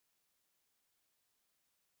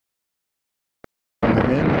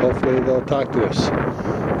them in. Hopefully they'll talk to us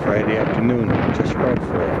Friday afternoon, just about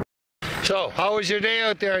 4. So, how was your day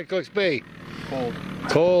out there at Cooks Bay? Cold.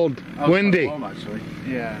 Cold, windy. Quite warm, actually.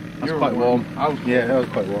 Yeah, it was quite warm. Yeah, that was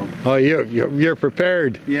quite warm. Oh, you're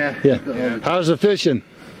prepared. Yeah. Yeah. How's the fishing?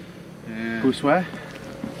 Who swear?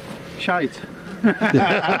 Shite.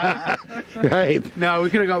 Right. No, we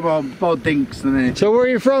could have got more dinks than anything. So where are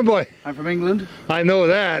you from, boy? I'm from England. I know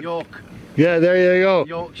that. York. Yeah, there you go.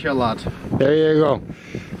 Yorkshire lad. There you go.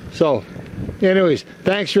 So, anyways,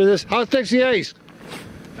 thanks for this. How thick's the ice?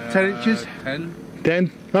 10 inches.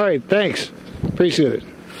 10? All right, thanks. Appreciate it.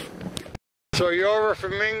 So you're over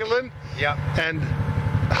from England? Yeah. And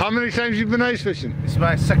how many times you been ice fishing? This is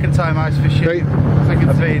my second time ice fishing. Right.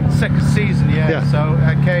 Second season, yeah. So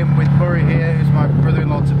I came with Murray here, who's my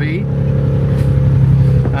brother-in-law to be.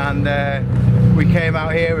 And we came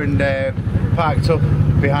out here and parked up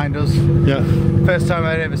behind us. Yeah. First time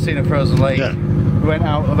I'd ever seen a frozen lake. Yeah. We went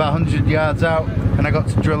out about 100 yards out and I got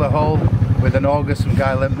to drill a hole with an auger some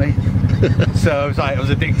guy lent me. So I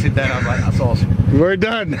was addicted then. I was like, that's awesome. We're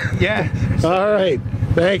done. Yeah. All right.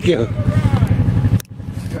 Thank you.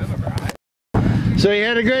 So you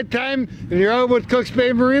had a good time and you're out with Cooks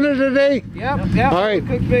Bay Marina today? Yep. All right.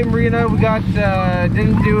 Cooks Bay Marina, we got,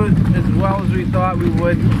 didn't do it as well as we thought we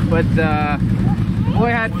would, but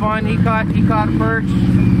boy had fun. He caught perch,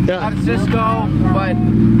 out of Cisco, but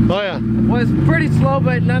was pretty slow,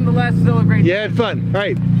 but nonetheless still a great You had fun,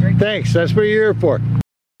 right. Thanks, that's what you're here for.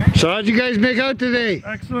 So how'd you guys make out today?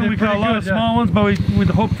 Excellent. We caught a lot of small ones, but we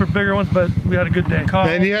hoped for bigger ones, but we had a good day.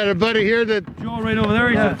 And you had a buddy here that... Joel right over there,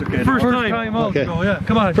 he's first time out. Okay. So, yeah,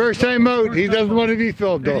 come on. First time out, he doesn't want to be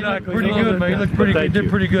filmed though. Exactly. Pretty good, man. He looked pretty good. Did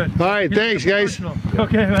pretty good. All right, thanks guys.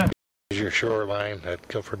 Okay, man. Here's your shoreline at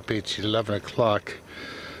Guilford Beach, 11 o'clock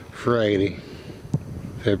Friday,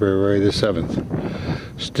 February the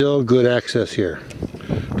 7th. Still good access here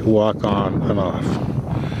to walk on and off.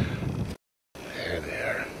 There they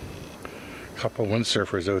are. A couple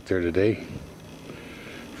windsurfers out there today.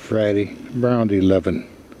 Friday, around 11.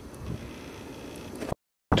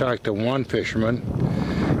 Talked to one fisherman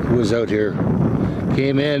who was out here.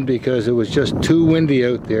 Came in because it was just too windy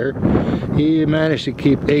out there. He managed to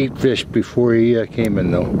keep 8 fish before he came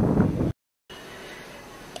in though.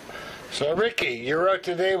 So Ricky, you're out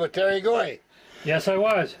today with Terry Goy. Yes, I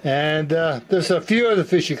was. And there's a few of the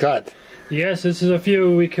fish you caught. Yes, this is a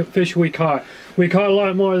few fish we caught. We caught a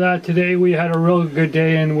lot more of that today. We had a real good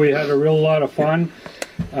day and we had a real lot of fun.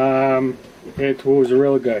 It was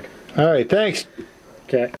real good. All right, thanks.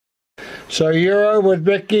 Okay. So you're out with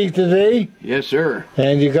Ricky today? Yes, sir.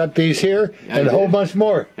 And you got these here and a whole bunch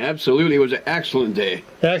more? Absolutely. It was an excellent day.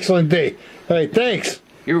 Excellent day. All right, thanks.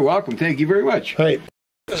 You're welcome. Thank you very much. All right.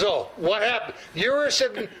 So, what happened? You were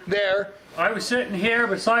sitting there. I was sitting here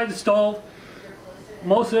beside the stove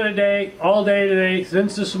most of the day, all day today,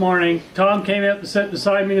 since this morning. Tom came up and sat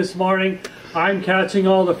beside me this morning. I'm catching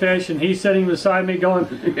all the fish and he's sitting beside me going,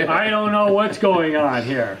 I don't know what's going on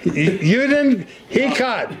here. You didn't, he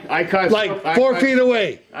caught. I caught like 4 feet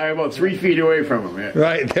away. I'm about 3 feet away from him. Yeah.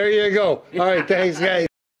 Right, there you go. All right, thanks guys.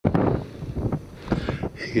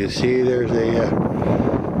 You can see there's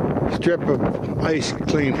a strip of ice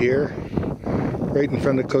cleaned here, right in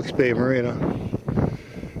front of Cooks Bay Marina,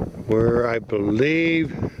 where I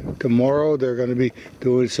believe tomorrow they're going to be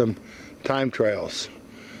doing some time trials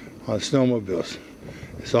on snowmobiles.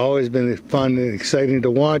 It's always been fun and exciting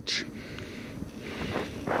to watch.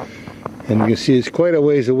 And you can see it's quite a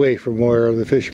ways away from where the fish